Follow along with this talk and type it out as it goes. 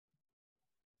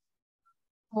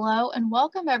Hello and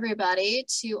welcome everybody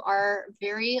to our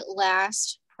very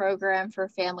last program for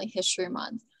Family History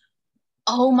Month.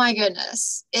 Oh my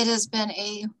goodness, it has been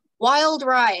a wild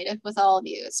ride with all of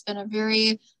you. It's been a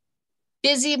very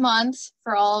busy month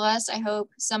for all of us. I hope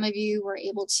some of you were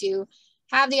able to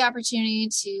have the opportunity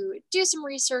to do some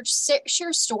research,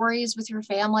 share stories with your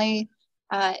family,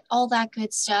 all that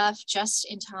good stuff just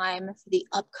in time for the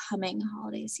upcoming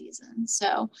holiday season.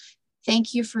 So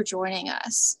thank you for joining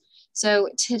us. So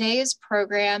today's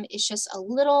program is just a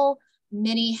little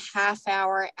mini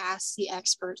half-hour Ask the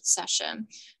Expert session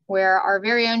where our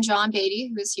very own John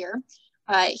Beatty, who is here,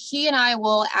 he and I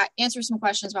will answer some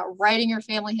questions about writing your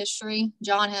family history.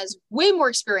 John has way more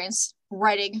experience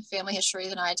writing family history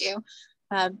than I do,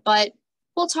 but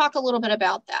we'll talk a little bit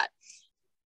about that.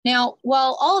 Now,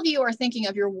 while all of you are thinking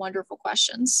of your wonderful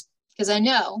questions, because I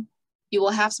know you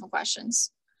will have some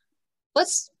questions,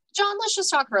 John, let's just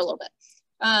talk for a little bit.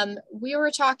 We were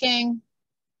talking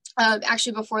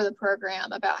actually before the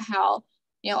program about how,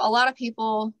 a lot of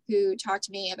people who talk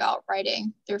to me about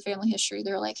writing their family history,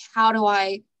 they're like, how do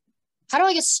I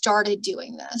get started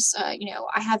doing this? I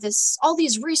have all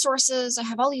these resources, I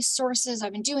have all these sources,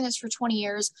 I've been doing this for 20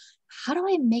 years. How do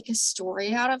I make a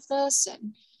story out of this?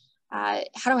 And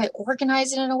how do I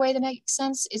organize it in a way that makes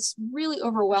sense? It's really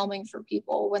overwhelming for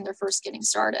people when they're first getting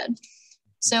started.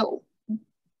 So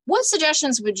what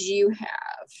suggestions would you have?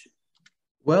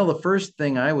 Well, the first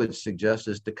thing I would suggest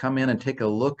is to come in and take a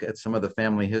look at some of the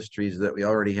family histories that we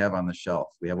already have on the shelf.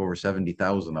 We have over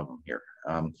 70,000 of them here,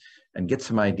 and get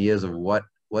some ideas of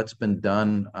what's been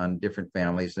done on different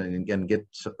families, and again, get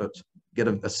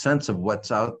a sense of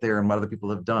what's out there and what other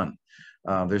people have done.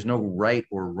 There's no right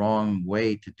or wrong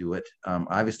way to do it.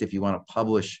 Obviously, if you want to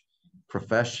publish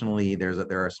professionally, there's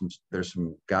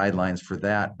some guidelines for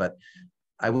that, but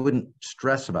I wouldn't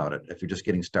stress about it if you're just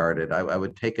getting started. I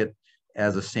would take it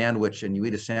as a sandwich, and you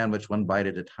eat a sandwich one bite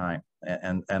at a time.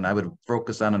 And I would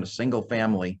focus on a single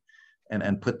family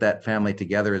and put that family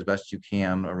together as best you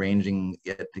can, arranging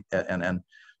it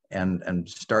and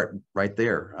start right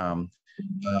there. A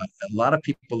lot of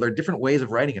people, there are different ways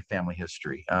of writing a family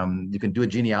history. You can do a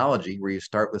genealogy where you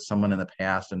start with someone in the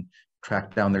past and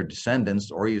track down their descendants,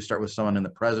 or you start with someone in the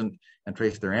present and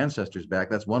trace their ancestors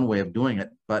back. That's one way of doing it.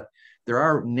 But there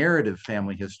are narrative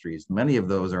family histories. Many of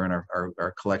those are in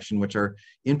our collection, which are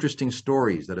interesting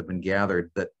stories that have been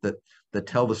gathered that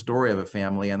tell the story of a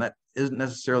family, and that isn't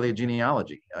necessarily a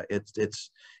genealogy.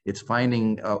 It's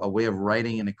finding a way of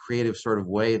writing in a creative sort of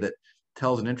way that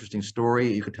tells an interesting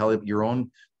story. You could tell your own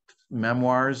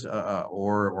memoirs,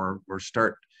 or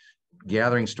start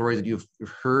gathering stories that you've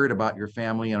heard about your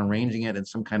family and arranging it in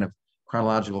some kind of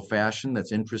chronological fashion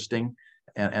that's interesting,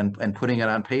 and putting it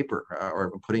on paper,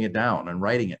 or putting it down and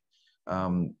writing it.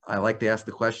 I like to ask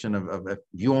the question of if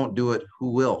you won't do it,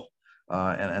 who will?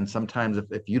 And sometimes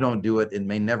if you don't do it, it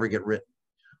may never get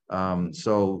written.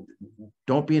 So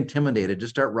don't be intimidated,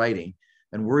 just start writing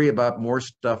and worry about more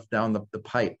stuff down the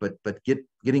pipe, but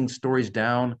getting stories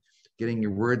down, getting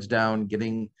your words down,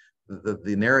 getting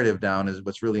the narrative down is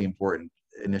what's really important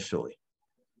initially.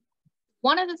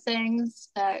 One of the things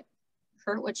that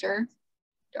Kurt Witcher,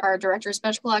 our director of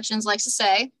special collections, likes to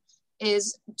say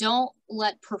is don't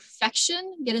let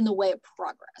perfection get in the way of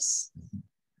progress.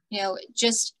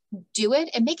 Just do it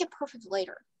and make it perfect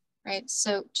later, right?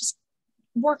 So just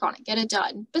work on it, get it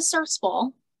done, but start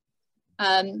small.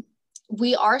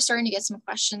 We are starting to get some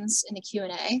questions in the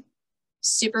Q&A.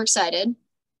 Super excited.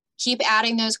 Keep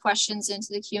adding those questions into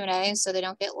the Q&A so they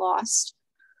don't get lost.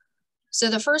 So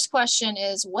the first question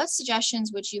is, what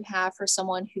suggestions would you have for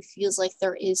someone who feels like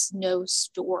there is no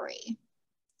story?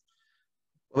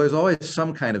 Well, there's always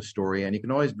some kind of story, and you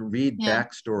can always read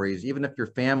backstories. Even if your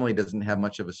family doesn't have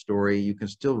much of a story, you can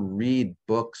still read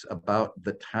books about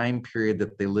the time period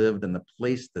that they lived and the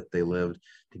place that they lived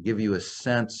to give you a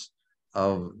sense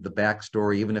of the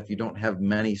backstory, even if you don't have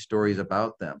many stories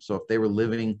about them. So if they were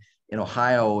living in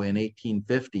Ohio in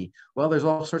 1850, well, there's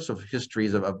all sorts of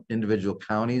histories of individual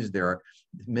counties. There are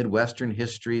Midwestern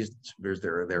histories.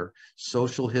 There are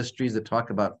social histories that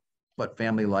talk about what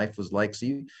family life was like. So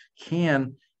you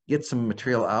can get some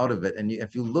material out of it. And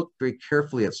if you look very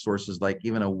carefully at sources like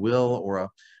even a will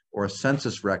or a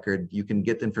census record, you can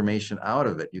get information out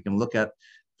of it. You can look at,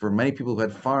 for many people who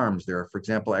had farms, there are, for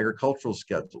example, agricultural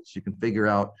schedules. You can figure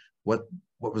out what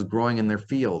was growing in their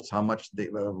fields, how much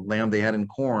land they had in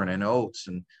corn and oats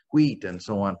and wheat and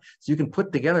so on. So you can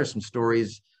put together some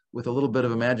stories with a little bit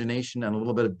of imagination and a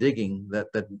little bit of digging that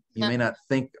you may not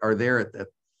think are there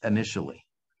initially.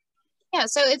 Yeah,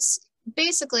 so it's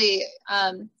basically,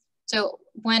 so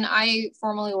when I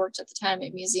formerly worked at the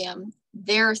Tenement Museum,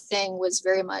 their thing was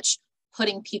very much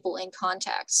putting people in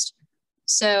context.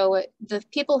 So the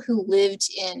people who lived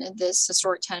in this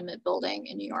historic tenement building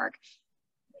in New York,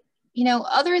 you know,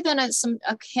 other than a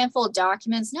handful of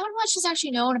documents, not much is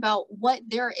actually known about what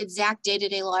their exact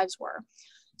day-to-day lives were.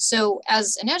 So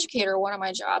as an educator, one of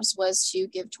my jobs was to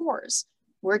give tours.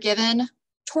 We're given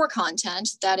tour content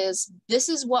that is, this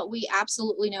is what we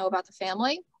absolutely know about the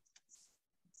family.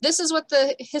 This is what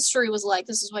the history was like.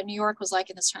 This is what New York was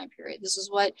like in this time period. This is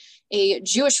what a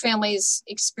Jewish family's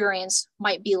experience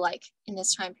might be like in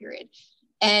this time period.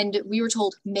 And we were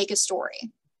told, make a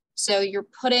story. So you're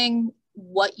putting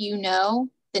what you know,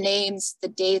 the names, the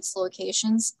dates,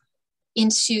 locations,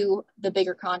 into the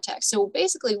bigger context. So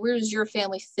basically, where does your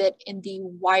family fit in the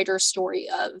wider story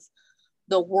of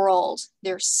the world,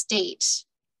 their state,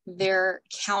 their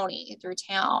county, their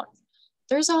town?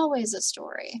 There's always a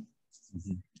story.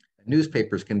 Mm-hmm.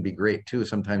 Newspapers can be great too.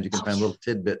 Sometimes you can find little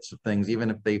tidbits of things,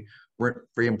 even if they weren't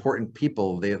very important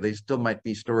people. They still might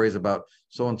be stories about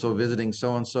so-and-so visiting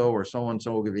so-and-so, or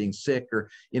so-and-so being sick, or,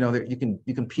 you know, you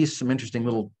can piece some interesting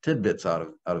little tidbits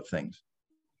out of things.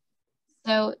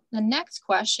 So the next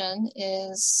question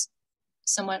is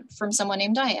from someone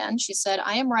named Diane. She said,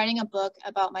 I am writing a book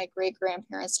about my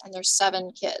great-grandparents and their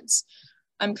 7 kids.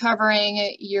 I'm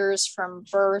covering years from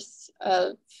birth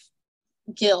of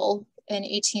Gil in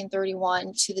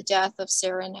 1831 to the death of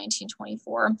Sarah in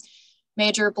 1924.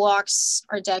 Major blocks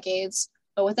are decades,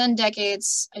 but within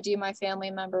decades, I do by family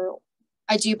member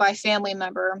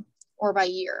or by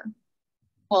year.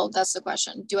 Well, that's the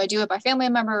question. Do I do it by family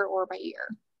member or by year?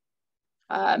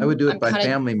 I would do it by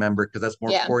family member, because that's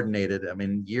more coordinated. I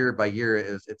mean, year by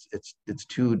year it's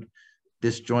too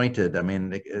disjointed. I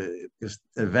mean,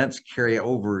 events carry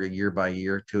over year by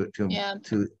year to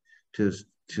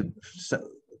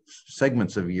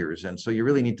segments of years, and so you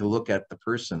really need to look at the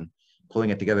person pulling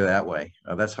it together that way.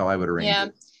 That's how I would arrange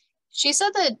it. She said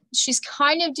that she's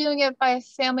kind of doing it by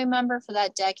family member for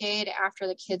that decade after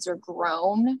the kids are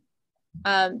grown,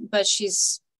 but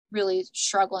she's really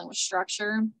struggling with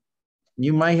structure.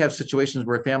 You might have situations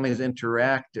where families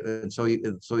interact, and so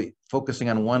focusing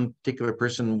on one particular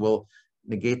person will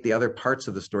negate the other parts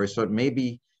of the story. So it may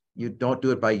be you don't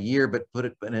do it by year, but put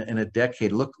it in a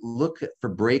decade. Look for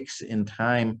breaks in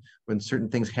time when certain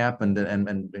things happened,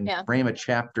 and frame a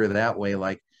chapter that way.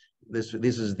 Like this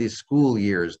is the school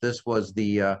years. This was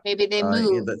the maybe they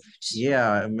moved.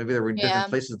 Maybe there were different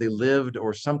places they lived,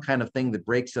 or some kind of thing that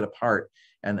breaks it apart,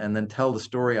 and then tell the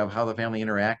story of how the family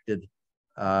interacted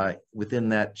within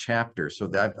that chapter. So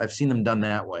I've seen them done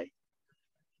that way.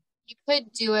 You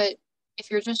could do it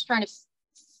if you're just trying to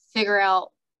figure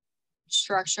out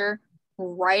structure,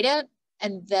 write it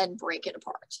and then break it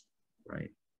apart. Right.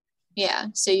 Yeah,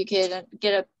 so you could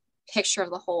get a picture of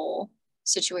the whole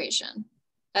situation.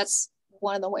 That's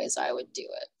one of the ways I would do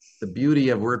it. The beauty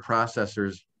of word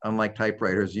processors, unlike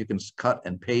typewriters, you can cut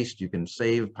and paste, you can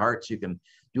save parts, you can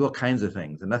do all kinds of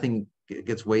things, and nothing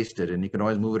gets wasted, and you can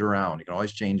always move it around. You can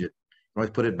always change it. You can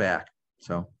always put it back.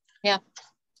 So yeah.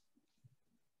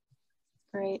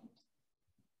 Great.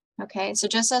 Okay, so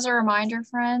just as a reminder,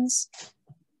 friends,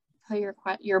 put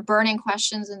your burning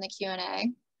questions in the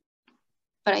Q&A.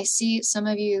 But I see some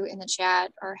of you in the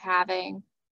chat are having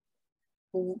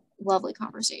lovely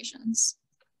conversations.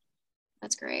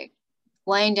 That's great.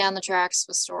 Laying down the tracks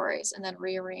with stories and then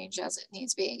rearrange as it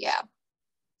needs be. Yeah,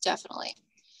 definitely.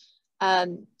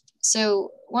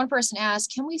 So one person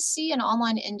asked, can we see an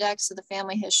online index of the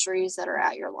family histories that are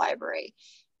at your library?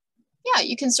 Yeah,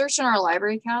 you can search in our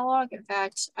library catalog. In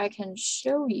fact, I can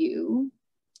show you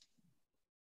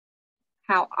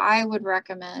how I would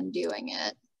recommend doing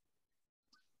it.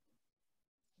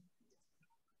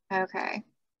 Okay.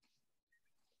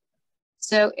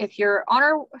 So if you're on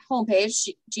our homepage,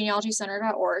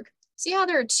 genealogycenter.org, see how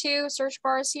there are 2 search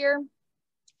bars here?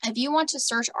 If you want to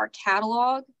search our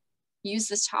catalog, use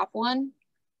this top one.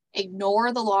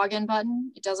 Ignore the login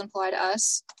button. It doesn't apply to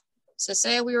us. So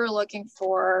say we were looking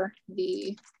for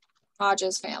the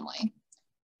Hodges family.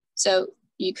 So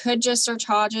you could just search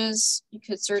Hodges. You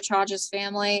could search Hodges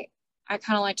family. I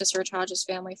kind of like to search Hodges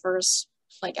family first,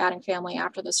 like adding family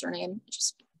after the surname. It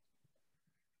just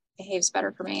behaves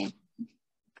better for me.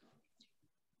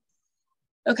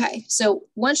 Okay, so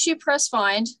once you press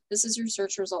find, this is your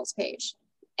search results page.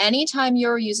 Anytime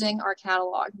you're using our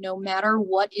catalog, no matter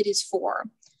what it is for,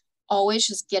 always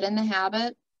just get in the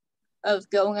habit of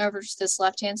going over to this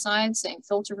left-hand side, saying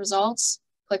filter results,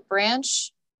 click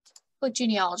branch, click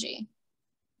genealogy.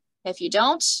 If you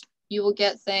don't, you will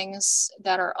get things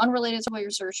that are unrelated to what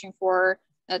you're searching for.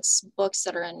 That's books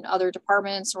that are in other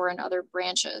departments or in other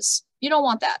branches. You don't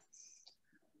want that.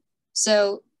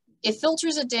 So it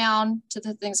filters it down to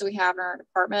the things that we have in our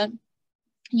department.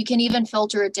 You can even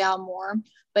filter it down more.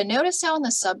 But notice how in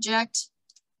the subject,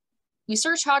 we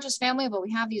search Hodges family, but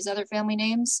we have these other family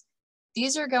names.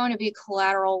 These are going to be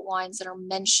collateral lines that are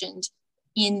mentioned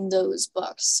in those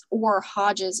books, or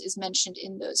Hodges is mentioned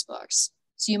in those books.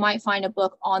 So you might find a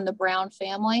book on the Brown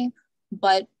family,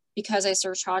 but because I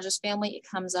search Hodges family, it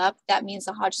comes up. That means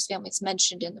the Hodges family is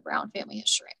mentioned in the Brown family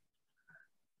history.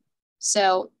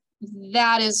 So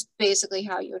that is basically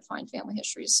how you would find family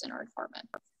histories in our department.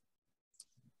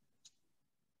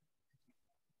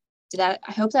 I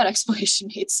hope that explanation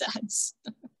made sense.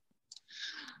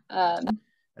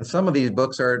 And some of these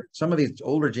books are, some of these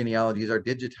older genealogies are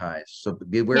digitized. So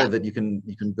be aware that you can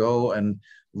go and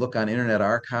look on Internet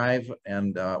Archive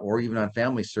and or even on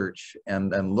Family Search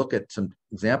and look at some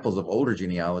examples of older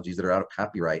genealogies that are out of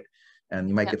copyright, and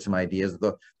you might get some ideas.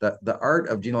 The art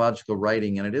of genealogical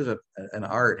writing, and it is an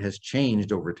art, has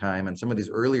changed over time. And some of these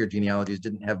earlier genealogies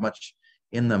didn't have much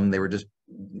in them. They were just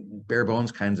bare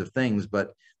bones kinds of things,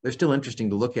 but they're still interesting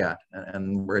to look at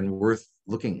and worth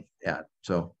looking at.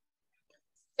 So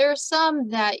there are some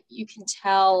that you can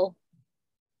tell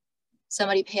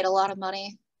somebody paid a lot of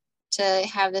money to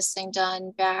have this thing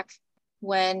done back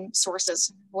when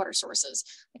sources, what are sources?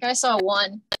 Like I saw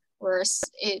one where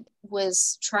it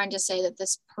was trying to say that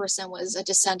this person was a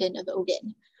descendant of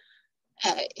Odin.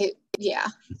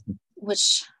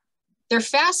 Which they're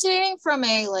fascinating from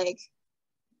a, like,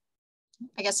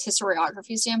 I guess,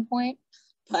 historiography standpoint,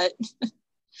 but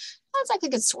that's like a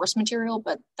good source material,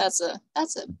 but that's a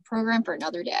program for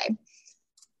another day.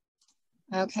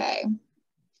 Okay.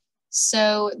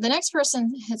 So the next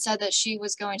person had said that she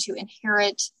was going to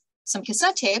inherit some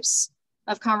cassette tapes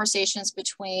of conversations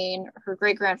between her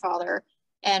great-grandfather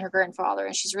and her grandfather,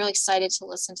 and she's really excited to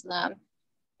listen to them.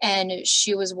 And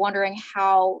she was wondering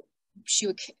how she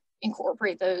would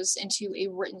incorporate those into a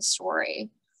written story.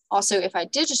 Also, if I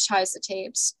digitize the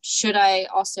tapes, should I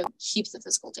also keep the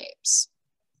physical tapes?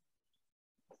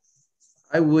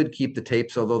 I would keep the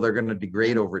tapes, although they're going to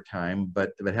degrade over time,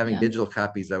 but having digital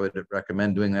copies, I would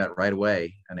recommend doing that right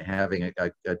away, and having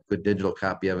a good digital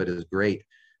copy of it is great.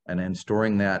 And then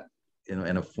storing that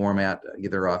in a format,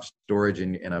 either off storage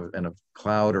in a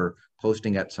cloud or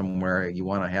posting it somewhere, you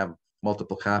want to have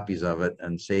multiple copies of it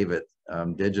and save it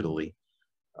digitally.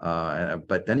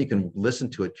 But then you can listen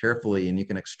to it carefully, and you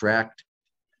can extract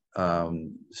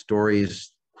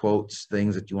stories, quotes,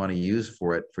 things that you want to use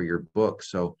for it for your book.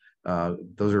 So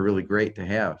those are really great to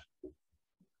have.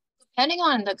 Depending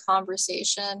on the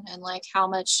conversation and like how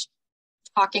much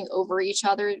talking over each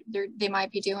other they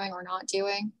might be doing or not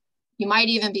doing, you might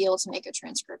even be able to make a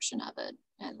transcription of it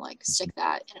and like stick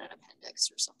that in an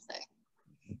appendix or something.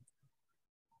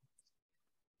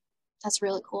 That's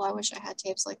really cool. I wish I had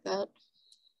tapes like that.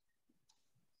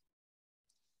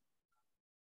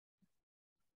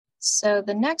 So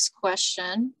the next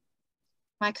question,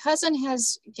 my cousin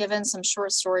has given some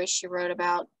short stories she wrote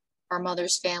about our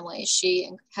mother's family.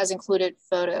 She has included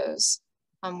photos.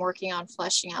 I'm working on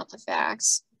fleshing out the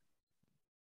facts.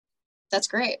 That's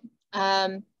great.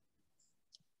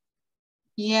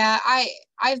 Yeah,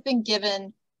 I've been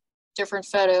given different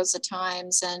photos at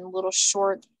times and little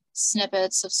short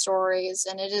snippets of stories,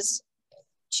 and it is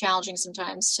challenging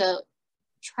sometimes to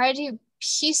try to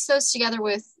piece those together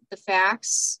with the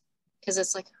facts, because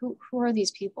it's like, who are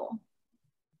these people?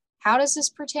 How does this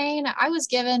pertain? I'm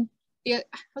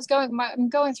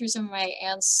going through some of my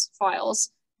aunt's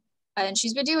files, and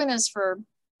she's been doing this for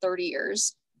 30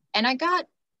 years. And I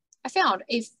found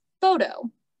a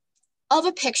photo of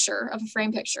a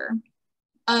frame picture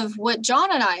of what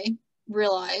John and I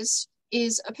realized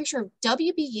is a picture of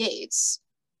W.B. Yeats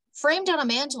framed on a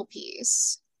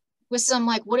mantelpiece with some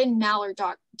like wooden mallard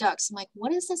ducks. I'm like,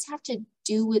 what does this have to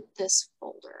do with this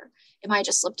folder? Am I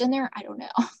just slipped in there? I don't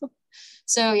know.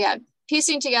 So yeah,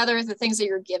 piecing together the things that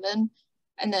you're given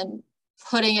and then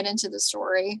putting it into the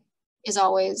story is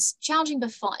always challenging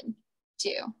but fun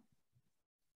too.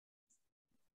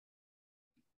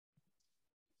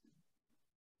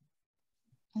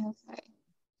 Okay.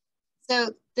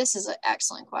 So this is an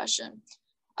excellent question.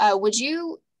 Would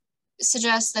you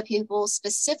suggest that people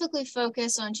specifically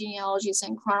focus on genealogies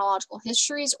and chronological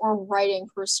histories, or writing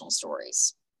personal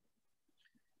stories?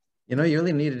 You know, you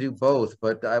really need to do both,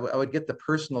 but I would get the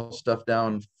personal stuff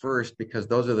down first, because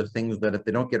those are the things that if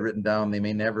they don't get written down, they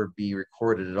may never be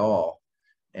recorded at all,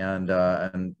 and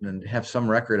have some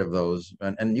record of those.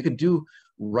 And you could do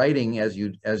writing as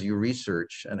you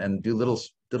research and do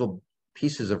little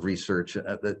pieces of research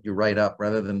that you write up,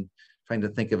 rather than trying to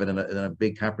think of it in a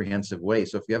big comprehensive way.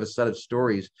 So if you have a set of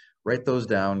stories, write those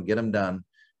down, get them done,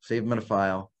 save them in a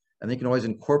file, And you can always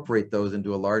incorporate those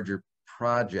into a larger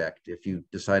project if you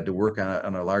decide to work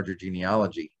on a larger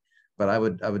genealogy. But I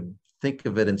would think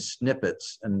of it in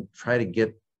snippets and try to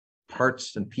get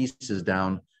parts and pieces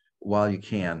down while you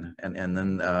can, and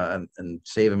then and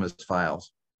save them as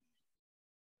files.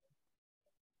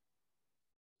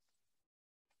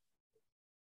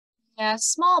 Yeah,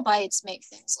 small bites make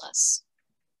things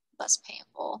less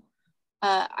painful.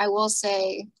 I will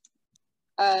say,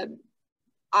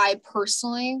 I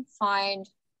personally find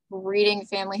reading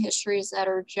family histories that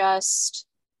are just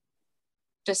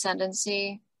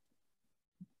descendancy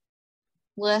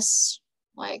lists,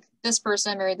 like this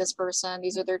person married this person,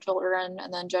 these are their children,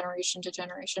 and then generation to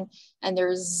generation, and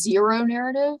there's zero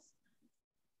narrative,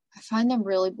 I find them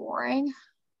really boring.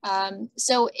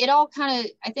 So it all kind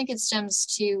of, I think it stems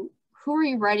to, who are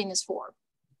you writing this for?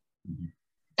 Mm-hmm.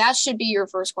 That should be your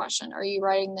first question. Are you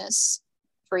writing this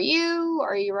for you?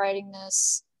 Are you writing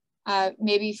this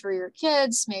maybe for your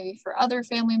kids, maybe for other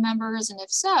family members? And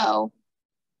if so,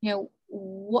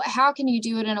 how can you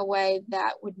do it in a way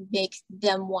that would make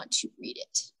them want to read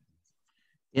it?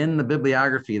 In the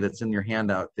bibliography that's in your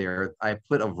handout there, I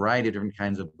put a variety of different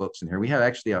kinds of books in here. We have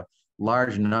actually a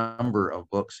large number of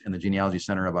books in the Genealogy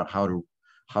Center about how to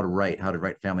write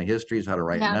family histories, how to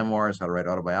write memoirs, how to write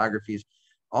autobiographies,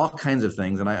 all kinds of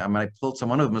things. And I pulled some.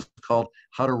 One of them is called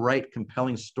 "How to Write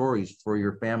Compelling Stories for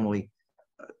Your Family,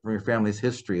 from Your Family's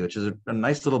History," which is a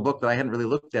nice little book that I hadn't really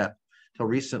looked at till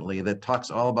recently, that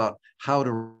talks all about how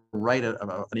to write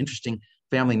an interesting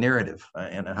family narrative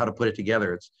and how to put it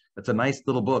together. It's a nice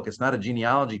little book. It's not a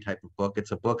genealogy type of book.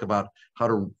 It's a book about how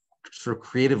to sort of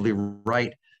creatively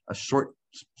write a short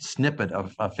snippet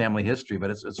of family history, but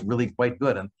it's really quite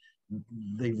good. And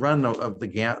they run of the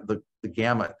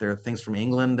gamut. There are things from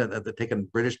England that take a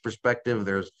British perspective.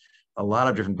 There's a lot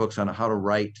of different books on how to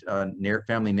write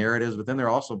family narratives, but then there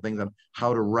are also things on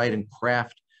how to write and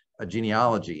craft a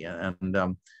genealogy.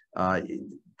 And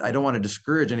I don't want to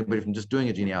discourage anybody from just doing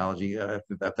a genealogy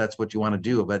if that's what you want to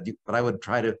do, but I would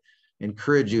try to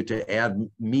encourage you to add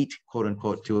meat, quote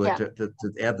unquote, to it,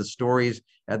 to add the stories,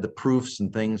 add the proofs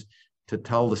and things to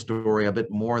tell the story a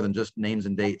bit more than just names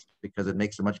and dates, because it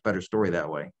makes a much better story that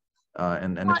way.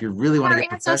 And if you really want to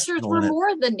get ancestors were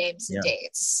more than names and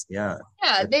dates. Yeah.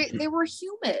 They were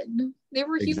human. They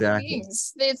were human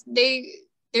beings.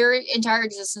 Their entire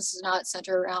existence is not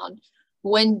centered around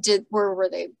where were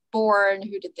they born,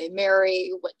 who did they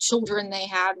marry, what children they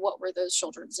had, what were those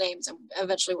children's names, and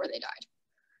eventually where they died.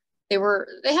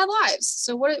 They had lives.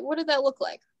 So what did that look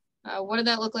like? What did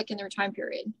that look like in their time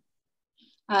period?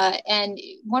 And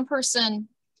one person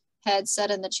had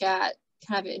said in the chat,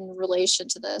 kind of in relation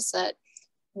to this, that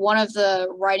one of the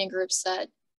writing groups that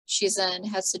she's in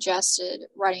has suggested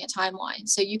writing a timeline.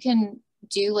 So you can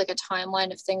do like a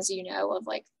timeline of things of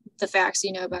like the facts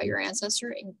about your ancestor,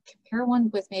 and compare one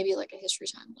with maybe like a history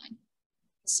timeline.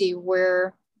 See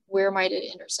where might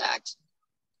it intersect.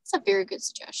 It's a very good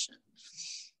suggestion.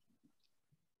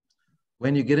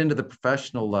 When you get into the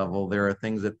professional level, there are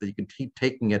things that you can keep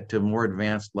taking it to more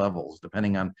advanced levels,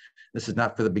 depending on, this is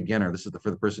not for the beginner. This is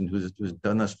for the person who's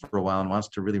done this for a while and wants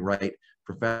to really write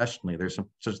professionally. There's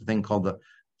such a thing called the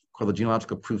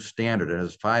genealogical proof standard. It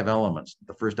has 5 elements.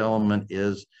 The first element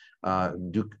is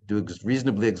do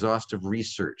reasonably exhaustive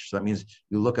research. So that means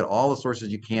you look at all the sources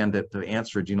you can to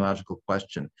answer a genealogical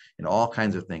question in all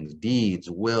kinds of things: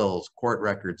 deeds, wills, court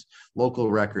records,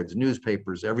 local records,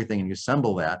 newspapers, everything, and you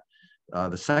assemble that.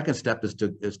 The second step is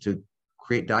to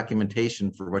create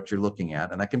documentation for what you're looking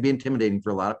at, and that can be intimidating for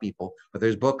a lot of people, but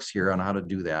there's books here on how to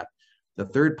do that. The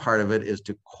third part of it is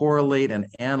to correlate and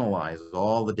analyze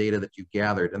all the data that you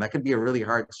gathered, and that can be a really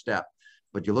hard step,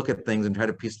 but you look at things and try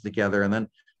to piece it together. And then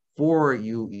 4,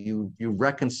 you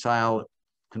reconcile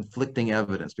conflicting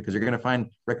evidence, because you're going to find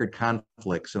record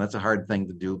conflicts, and that's a hard thing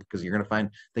to do, because you're going to find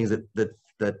things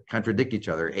that contradict each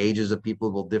other. Ages of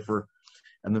people will differ.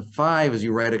 And then 5 is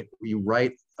you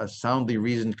write a soundly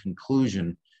reasoned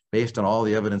conclusion based on all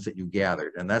the evidence that you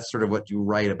gathered, and that's sort of what you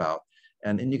write about.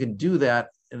 And you can do that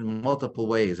in multiple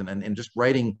ways, and just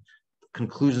writing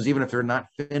conclusions, even if they're not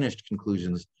finished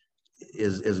conclusions,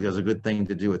 is a good thing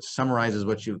to do. It summarizes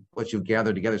what you've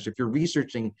gathered together. So if you're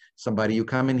researching somebody, you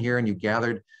come in here and you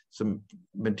gathered some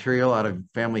material out of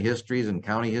family histories and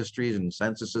county histories and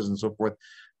censuses and so forth.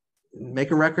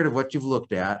 Make a record of what you've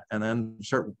looked at, and then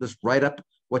just write up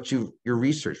your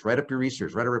research. Write up your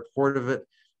research. Write a report of it,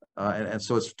 and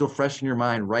so it's still fresh in your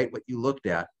mind. Write what you looked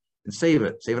at and save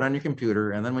it. Save it on your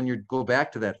computer, and then when you go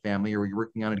back to that family or you're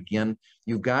working on it again,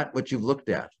 you've got what you've looked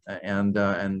at, and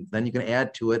then you can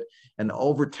add to it, and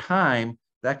over time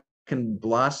that can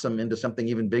blossom into something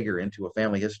even bigger, into a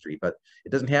family history. But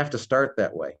it doesn't have to start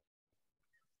that way.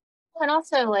 And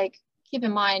also, like, keep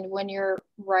in mind when you're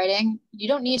writing, you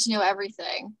don't need to know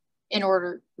everything in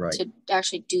order to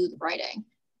actually do the writing.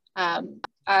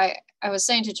 I was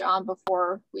saying to John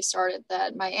before we started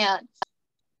that my aunt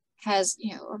has,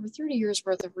 over 30 years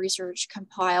worth of research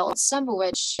compiled, some of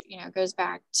which, goes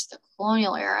back to the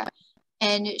colonial era.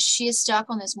 And she is stuck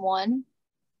on this one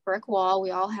brick wall.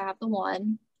 We all have the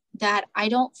one that I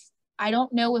don't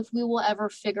know if we will ever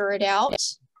figure it out.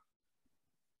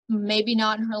 Maybe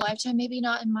not in her lifetime, maybe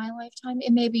not in my lifetime.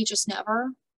 It may be just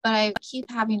never. But I keep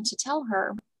having to tell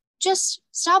her, just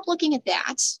stop looking at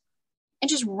that and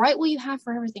just write what you have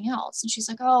for everything else. And she's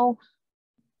like, oh,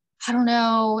 I don't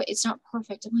know. It's not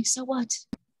perfect. I'm like, so what?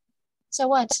 So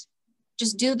what?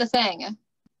 Just do the thing.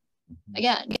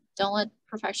 Again, don't let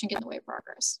perfection get in the way of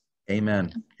progress.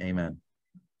 Amen. Yeah. Amen.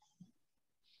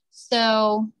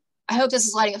 So I hope this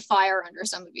is lighting a fire under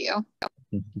some of you.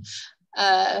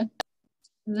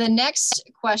 The next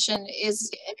question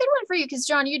is a good one for you because,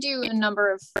 John, you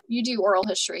do oral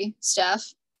history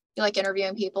stuff. You like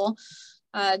interviewing people.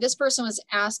 This person was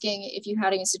asking if you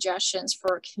had any suggestions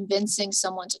for convincing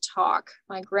someone to talk.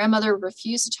 My grandmother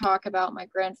refused to talk about my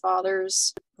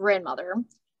grandfather's grandmother,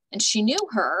 and she knew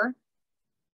her.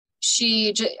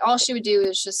 All she would do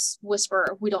is just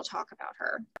whisper, "We don't talk about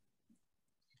her."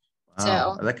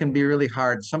 Wow, so that can be really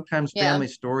hard. Sometimes family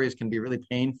stories can be really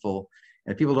painful.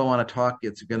 And if people don't want to talk,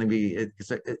 it's going to be,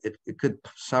 it could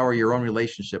sour your own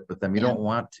relationship with them. You don't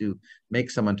want to make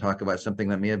someone talk about something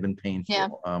that may have been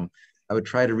painful. Yeah. I would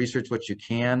try to research what you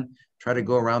can, try to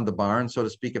go around the barn, so to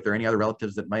speak. If there are any other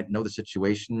relatives that might know the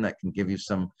situation that can give you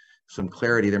some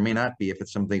clarity, there may not be if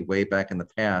it's something way back in the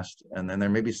past. And then there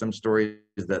may be some stories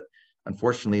that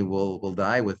unfortunately will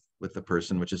die with the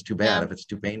person, which is too bad if it's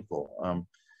too painful.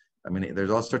 I mean, there's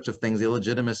all sorts of things,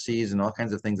 illegitimacies and all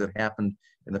kinds of things that happened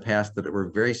in the past that were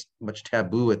very much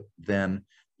taboo then,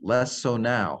 less so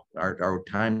now. Our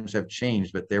times have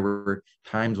changed, but there were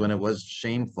times when it was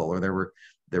shameful, or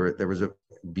there was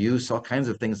abuse, all kinds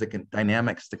of things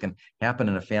dynamics that can happen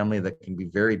in a family that can be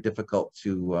very difficult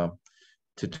to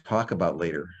talk about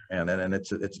later. And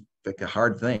it's like a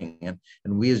hard thing.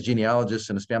 And we as genealogists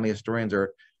and as family historians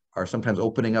are sometimes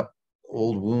opening up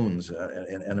old wounds,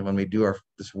 and when we do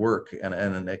this work,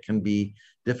 and it can be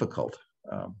difficult.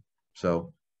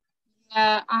 So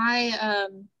yeah,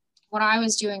 when I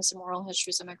was doing some oral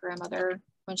histories of my grandmother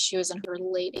when she was in her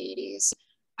late 80s,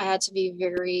 I had to be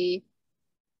very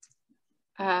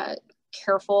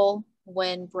careful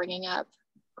when bringing up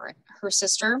her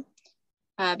sister,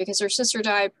 because her sister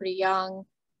died pretty young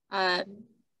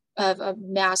of a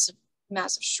massive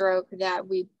stroke that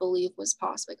we believe was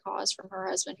possibly caused from her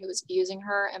husband, who was abusing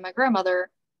her. And my grandmother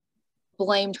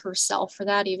blamed herself for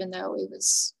that, even though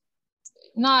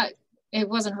it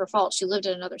wasn't her fault. She lived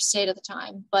in another state at the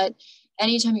time. But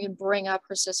anytime you bring up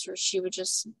her sister, she would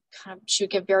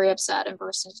get very upset and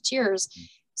burst into tears.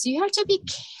 So you have to be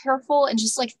careful and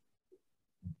just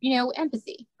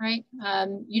empathy, right?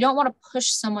 You don't want to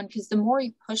push someone, because the more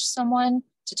you push someone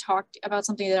to talk about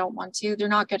something they don't want to, they're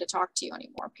not going to talk to you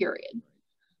anymore, period.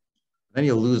 Then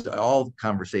you'll lose all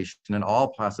conversation and all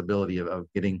possibility of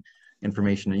getting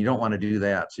information, and you don't want to do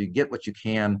that. So you get what you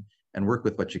can and work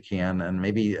with what you can, and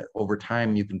maybe over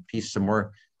time you can piece some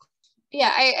more.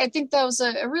 Yeah, I think that was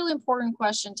a really important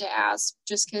question to ask,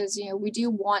 just because we do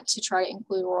want to try to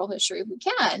include oral history if we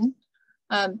can,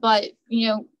 but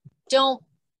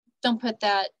don't put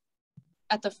that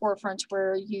at the forefront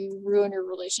where you ruin your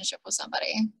relationship with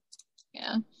somebody.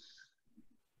 Yeah.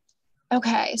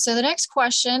 Okay, so the next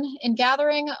question: in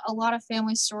gathering a lot of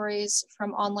family stories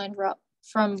from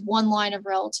one line of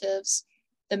relatives,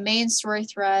 the main story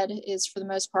thread is for the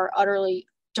most part utterly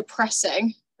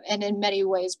depressing and in many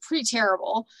ways pretty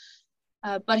terrible.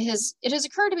 But it has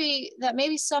occurred to me that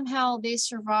maybe somehow they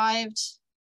survived.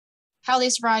 How they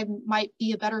survived might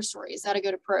be a better story. Is that a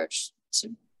good approach to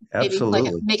maybe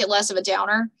make it less of a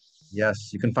downer?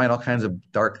 Yes, you can find all kinds of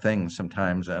dark things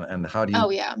sometimes, and how do you?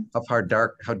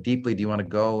 How deeply do you want to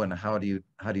go, and how do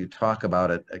you talk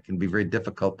about it? It can be very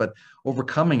difficult, but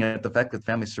overcoming it, the fact that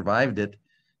family survived it,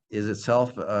 is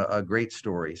itself a great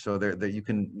story. So that you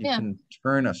can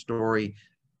turn a story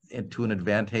into an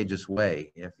advantageous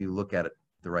way if you look at it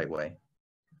the right way.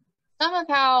 Some of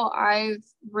how I've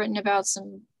written about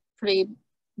some pretty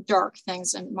dark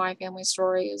things in my family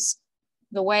story is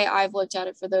the way I've looked at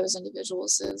it for those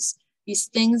individuals is these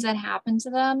things that happened to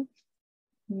them.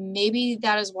 Maybe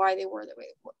that is why they were the way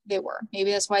they were.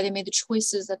 Maybe that's why they made the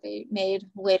choices that they made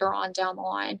later on down the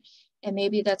line. And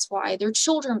maybe that's why their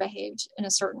children behaved in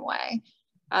a certain way.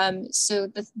 So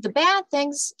the bad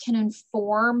things can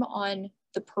inform on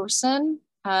the person,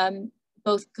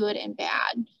 both good and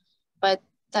bad. but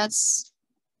that's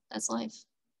life.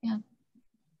 Yeah.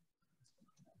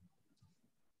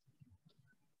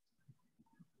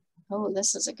 Oh,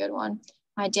 this is a good one.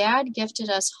 My dad gifted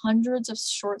us hundreds of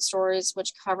short stories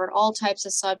which covered all types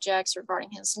of subjects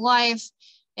regarding his life,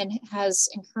 and has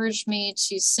encouraged me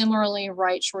to similarly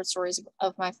write short stories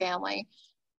of my family.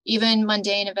 Even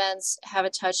mundane events have a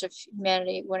touch of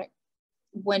humanity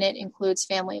when it includes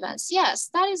family events. Yes,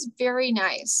 that is very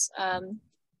nice. I'm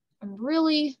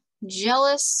really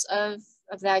jealous of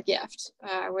that gift.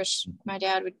 I wish my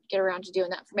dad would get around to doing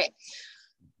that for me.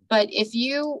 But if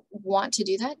you want to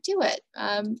do that, do it.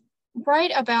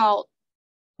 Write about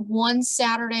one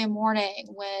Saturday morning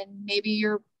when maybe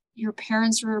your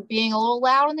parents were being a little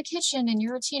loud in the kitchen and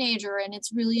you're a teenager and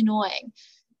it's really annoying,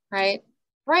 right?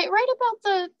 Write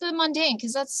about the mundane,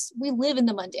 because we live in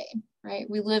the mundane, right?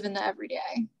 We live in the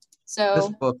everyday. So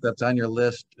this book that's on your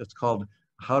list, it's called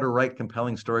How to Write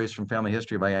Compelling Stories from Family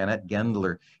History by Annette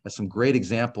Gendler. Has some great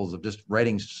examples of just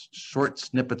writing short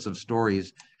snippets of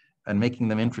stories and making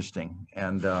them interesting.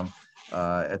 And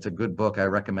it's a good book. I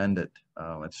recommend it.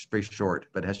 It's very short,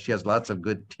 but she has lots of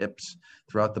good tips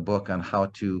throughout the book on how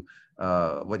to,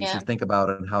 what you should think about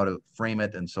and how to frame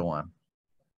it and so on.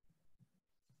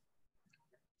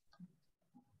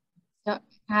 So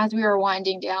as we are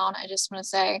winding down, I just want to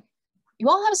say, you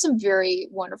all have some very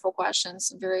wonderful questions,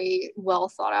 some very well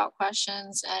thought out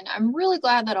questions. And I'm really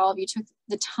glad that all of you took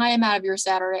the time out of your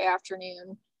Saturday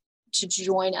afternoon to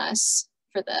join us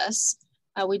for this.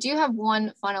 We do have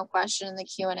one final question in the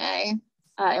Q&A,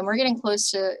 and we're getting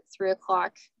close to 3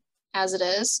 o'clock as it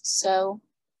is. So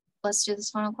let's do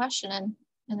this final question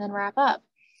and then wrap up.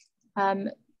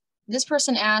 This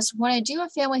person asked, when I do a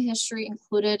family history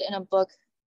included in a book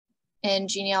in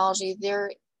genealogy,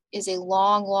 there is a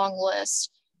long, long list.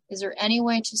 Is there any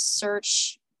way to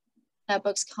search that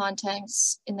book's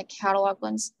contents in the catalog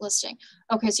listing?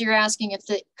 Okay, so you're asking if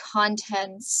the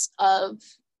contents of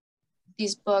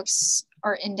these books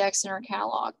are indexed in our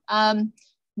catalog.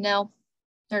 No,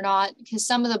 they're not, because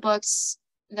some of the books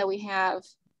that we have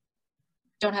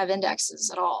don't have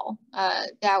indexes at all.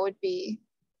 That would be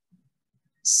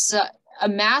a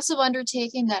massive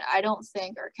undertaking that I don't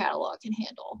think our catalog can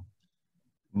handle.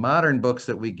 Modern books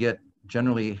that we get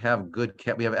generally have good,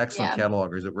 we have excellent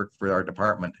catalogers that work for our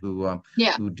department who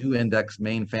do index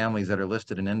main families that are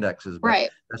listed in indexes, but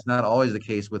that's not always the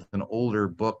case with an older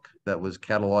book that was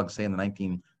cataloged, say, in the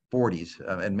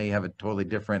 1940s. It may have a totally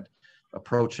different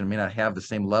approach and may not have the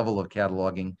same level of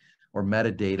cataloging or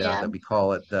metadata that we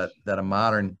call it that a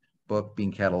modern book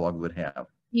being cataloged would have.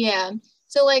 Yeah,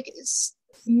 so like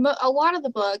a lot of the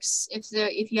books,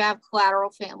 if you have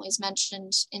collateral families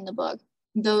mentioned in the book,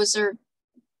 those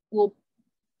will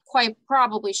quite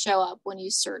probably show up when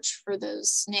you search for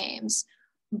those names.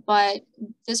 But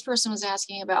this person was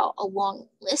asking about a long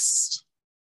list.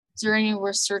 Is there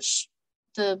anywhere to search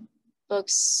the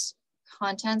book's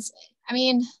contents? I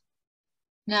mean,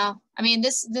 no. I mean,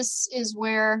 this is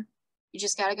where you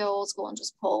just got to go old school and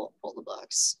just pull the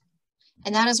books.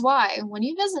 And that is why when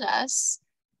you visit us,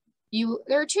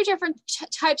 there are two different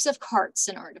types of carts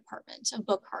in our department, of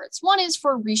book carts. One is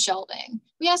for reshelving.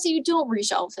 We ask that you don't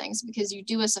reshelve things because you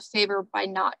do us a favor by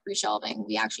not reshelving.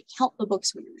 We actually count the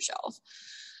books we reshelve.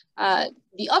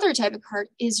 The other type of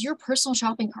cart is your personal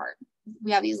shopping cart.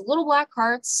 We have these little black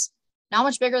carts, not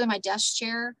much bigger than my desk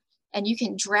chair, and you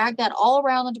can drag that all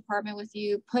around the department with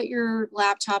you, put your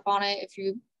laptop on it. If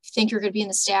you think you're going to be in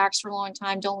the stacks for a long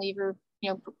time, don't leave your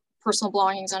personal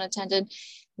belongings unattended.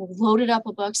 Load it up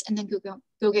with books and then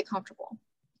go get comfortable.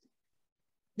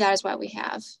 That is why we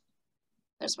have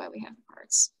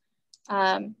carts.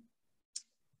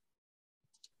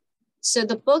 So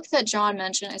the book that John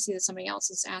mentioned, I see that somebody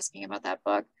else is asking about that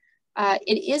book.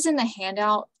 It is in the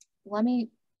handout. Let me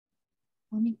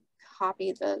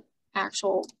copy the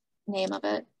actual name of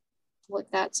it with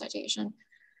that citation,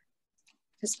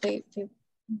 because they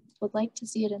would like to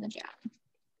see it in the chat.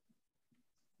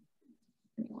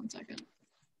 Give me 1 second.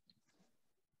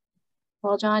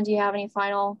 Well, John, do you have any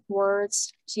final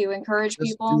words to encourage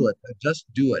people?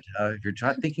 Just do it. If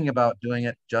you're thinking about doing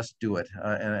it, just do it,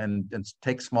 and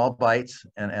take small bites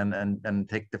and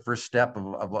take the first step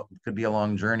of what could be a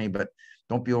long journey. But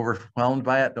don't be overwhelmed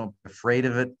by it. Don't be afraid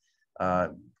of it.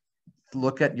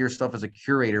 Look at yourself as a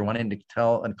curator, wanting to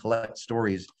tell and collect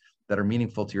stories that are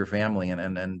meaningful to your family,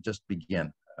 and just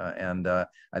begin. I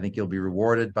think you'll be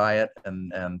rewarded by it,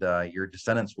 and your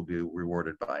descendants will be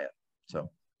rewarded by it.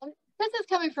 So. This is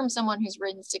coming from someone who's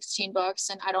written 16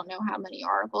 books and I don't know how many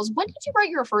articles. When did you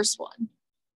write your first one?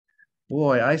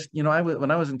 Boy,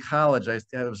 when I was in college,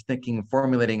 I was thinking,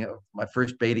 formulating my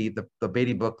first Beatty, the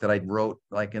Beatty book that I wrote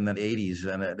like in the 80s.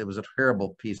 And it was a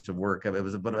terrible piece of work. But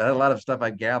it had a lot of stuff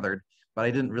I gathered, but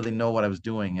I didn't really know what I was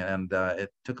doing. And it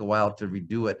took a while to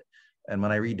redo it. And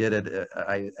when I redid it,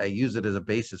 I used it as a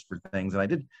basis for things. And I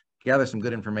did gather some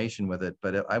good information with it,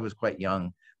 but I was quite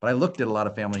young. But I looked at a lot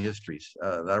of family histories.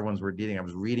 The other ones were reading. I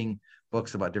was reading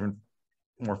books about different,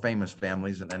 more famous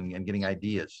families and getting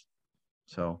ideas.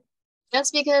 So.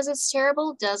 Just because it's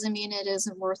terrible doesn't mean it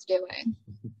isn't worth doing.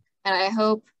 And I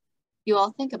hope you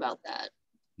all think about that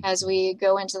as we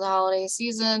go into the holiday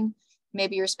season.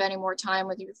 Maybe you're spending more time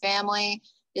with your family.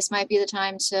 This might be the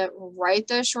time to write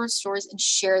those short stories and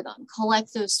share them,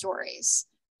 collect those stories.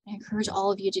 I encourage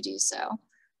all of you to do so.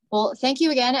 Well, thank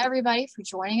you again, everybody, for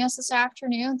joining us this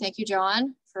afternoon. Thank you,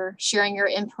 John, for sharing your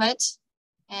input.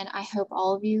 And I hope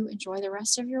all of you enjoy the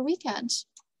rest of your weekend.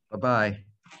 Bye-bye.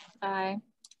 Bye.